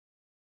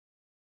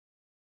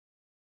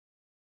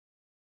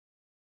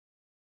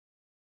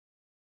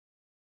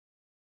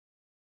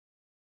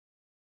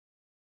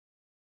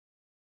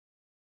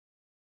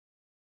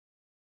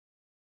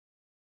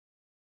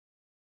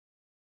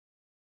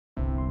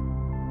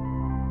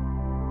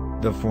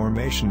The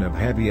formation of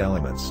heavy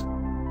elements.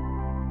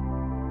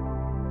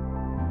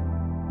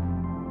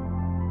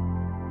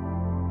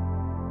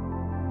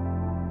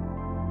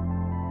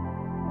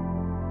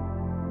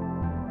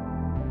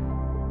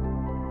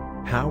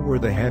 How were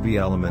the heavy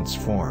elements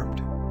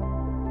formed?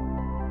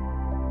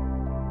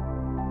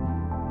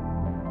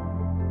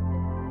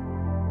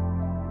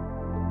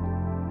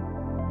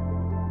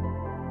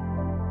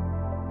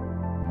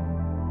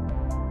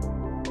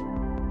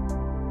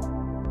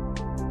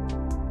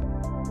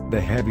 The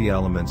heavy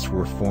elements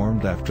were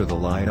formed after the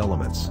light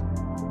elements.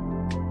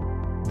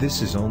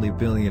 This is only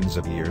billions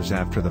of years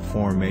after the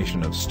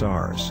formation of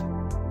stars.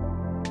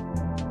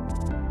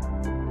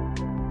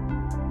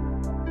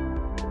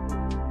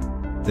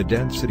 The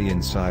density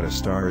inside a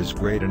star is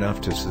great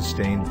enough to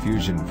sustain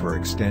fusion for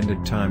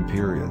extended time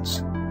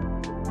periods,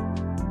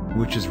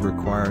 which is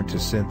required to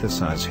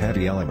synthesize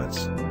heavy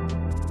elements.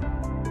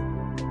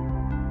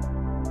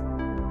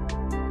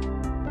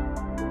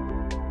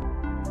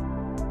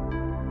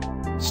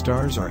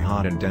 Stars are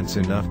hot and dense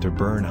enough to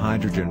burn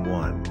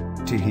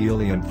hydrogen-1 to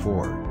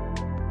helium-4.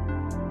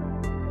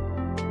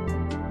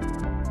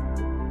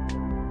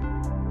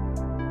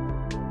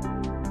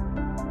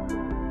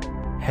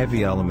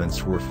 Heavy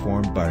elements were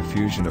formed by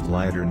fusion of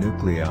lighter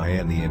nuclei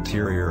in the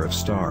interior of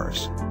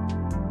stars.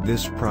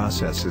 This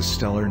process is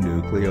stellar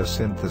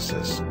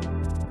nucleosynthesis.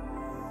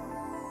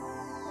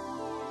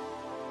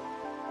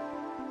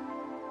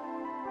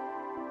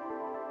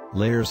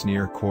 Layers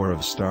near core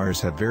of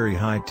stars have very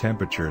high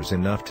temperatures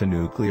enough to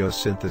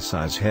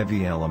nucleosynthesize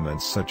heavy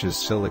elements such as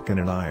silicon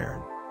and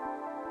iron.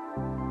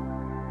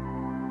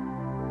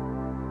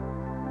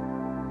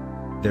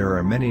 There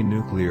are many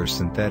nuclear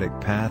synthetic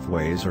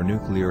pathways or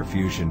nuclear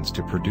fusions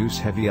to produce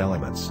heavy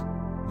elements.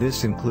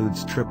 This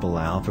includes triple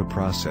alpha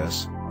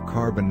process,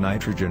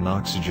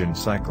 carbon-nitrogen-oxygen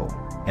cycle,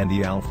 and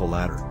the alpha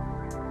ladder.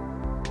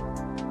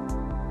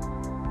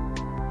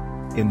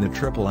 In the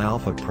triple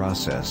alpha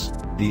process,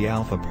 the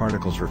alpha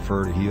particles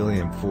refer to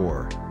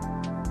helium-4.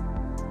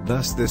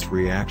 Thus this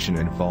reaction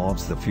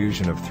involves the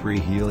fusion of 3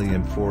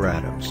 helium-4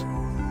 atoms.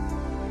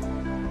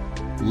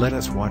 Let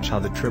us watch how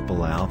the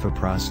triple alpha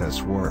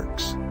process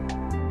works.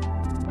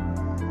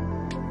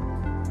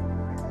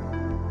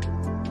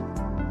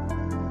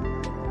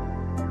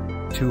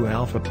 Two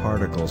alpha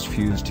particles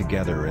fuse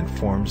together and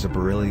forms a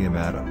beryllium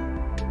atom.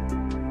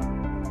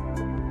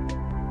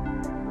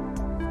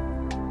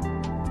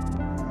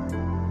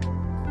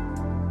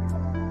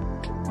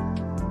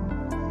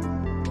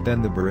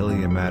 Then the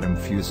beryllium atom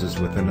fuses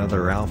with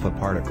another alpha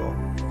particle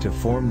to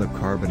form the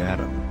carbon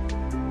atom.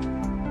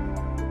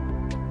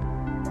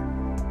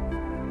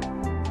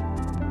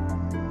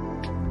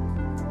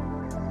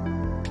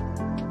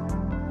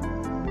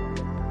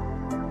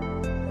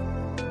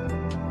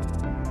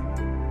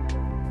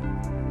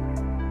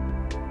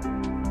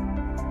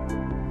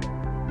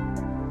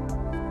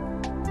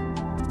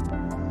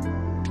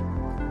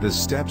 The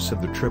steps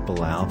of the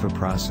triple alpha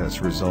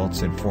process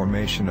results in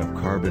formation of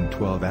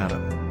carbon-12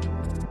 atom.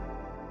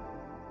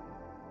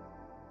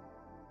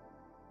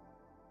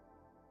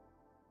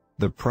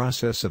 The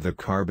process of the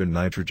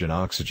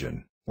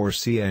carbon-nitrogen-oxygen, or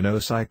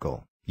CNO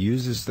cycle,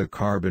 uses the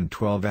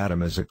carbon-12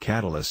 atom as a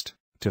catalyst,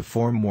 to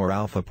form more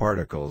alpha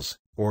particles,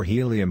 or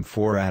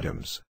helium-4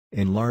 atoms,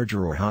 in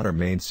larger or hotter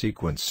main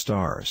sequence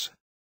stars.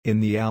 In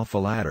the alpha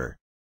ladder,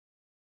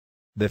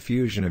 the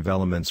fusion of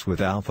elements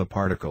with alpha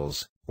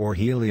particles, or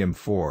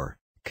helium-4,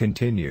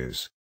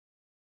 continues.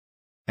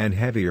 And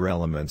heavier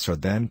elements are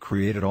then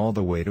created all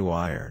the way to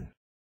iron.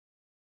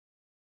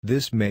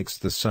 This makes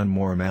the Sun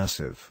more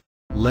massive.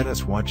 Let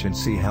us watch and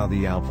see how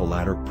the alpha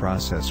ladder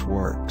process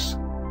works.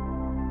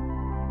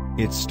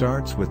 It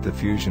starts with the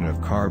fusion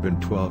of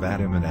carbon-12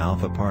 atom and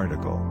alpha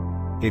particle.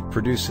 It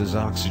produces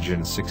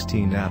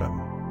oxygen-16 atom.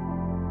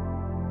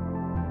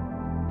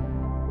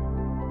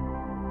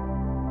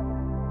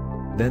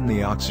 Then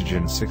the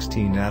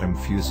oxygen-16 atom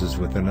fuses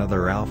with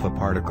another alpha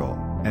particle,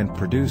 and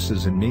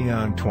produces a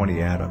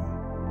neon-20 atom.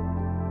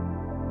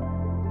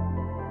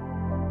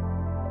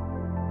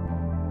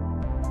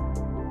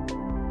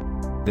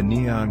 The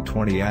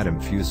neon-20 atom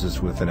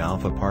fuses with an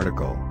alpha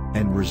particle,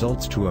 and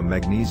results to a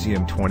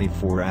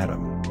magnesium-24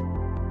 atom.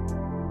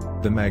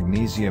 The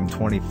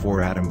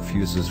magnesium-24 atom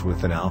fuses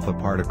with an alpha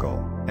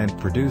particle, and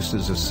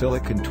produces a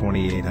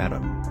silicon-28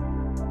 atom.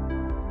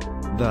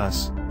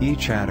 Thus,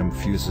 each atom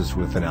fuses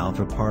with an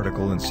alpha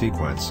particle in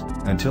sequence,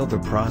 until the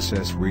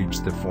process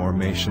reaches the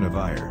formation of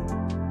iron.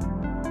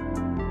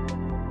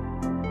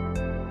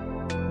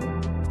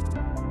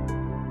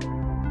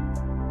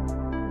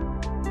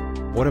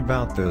 What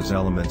about those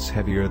elements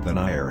heavier than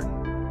iron?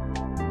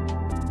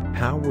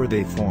 How were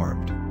they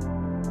formed?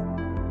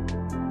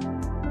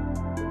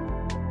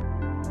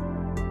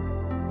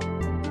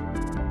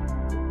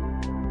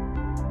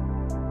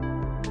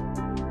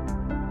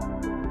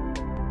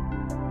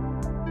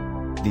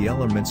 The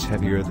elements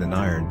heavier than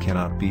iron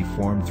cannot be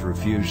formed through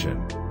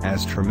fusion,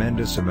 as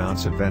tremendous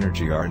amounts of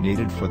energy are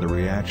needed for the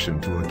reaction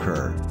to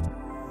occur.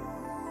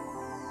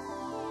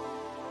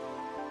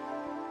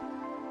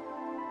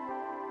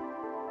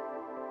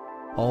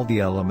 All the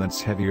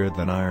elements heavier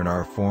than iron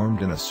are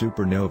formed in a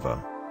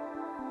supernova,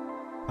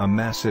 a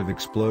massive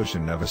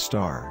explosion of a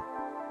star.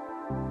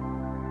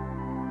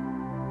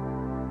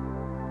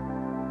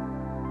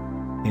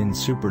 In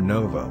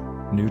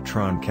supernova,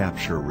 neutron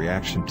capture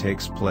reaction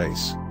takes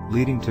place,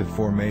 leading to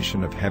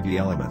formation of heavy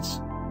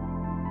elements.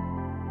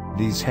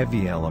 These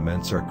heavy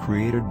elements are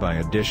created by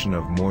addition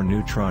of more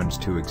neutrons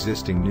to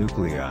existing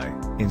nuclei,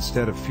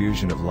 instead of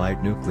fusion of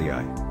light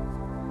nuclei.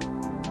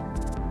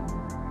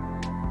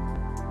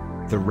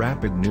 The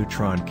rapid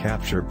neutron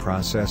capture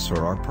process,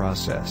 or R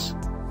process,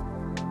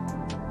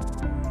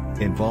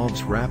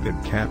 involves rapid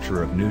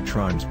capture of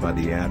neutrons by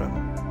the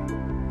atom.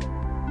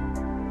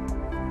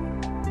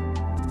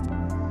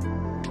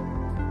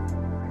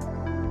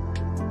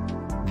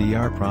 The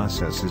R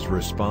process is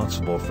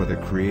responsible for the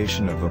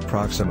creation of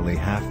approximately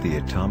half the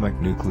atomic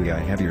nuclei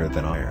heavier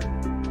than iron.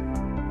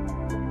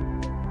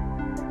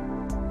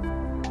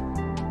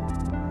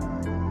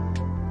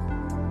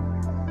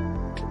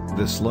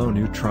 The slow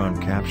neutron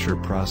capture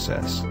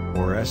process,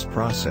 or S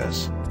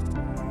process,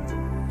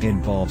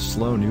 involves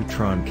slow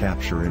neutron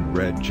capture in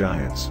red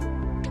giants.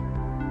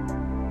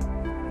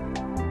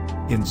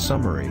 In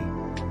summary,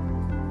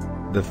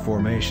 the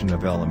formation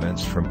of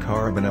elements from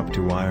carbon up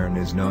to iron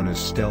is known as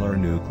stellar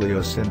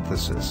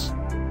nucleosynthesis.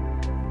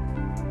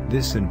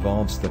 This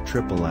involves the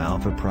triple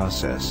alpha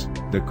process,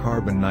 the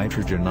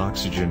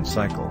carbon-nitrogen-oxygen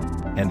cycle,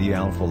 and the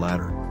alpha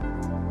ladder.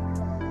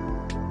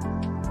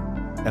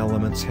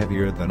 Elements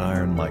heavier than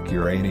iron like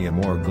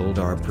uranium or gold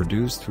are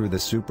produced through the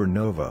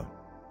supernova.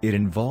 It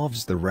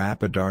involves the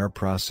rapid R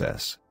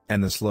process,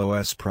 and the slow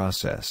S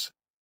process.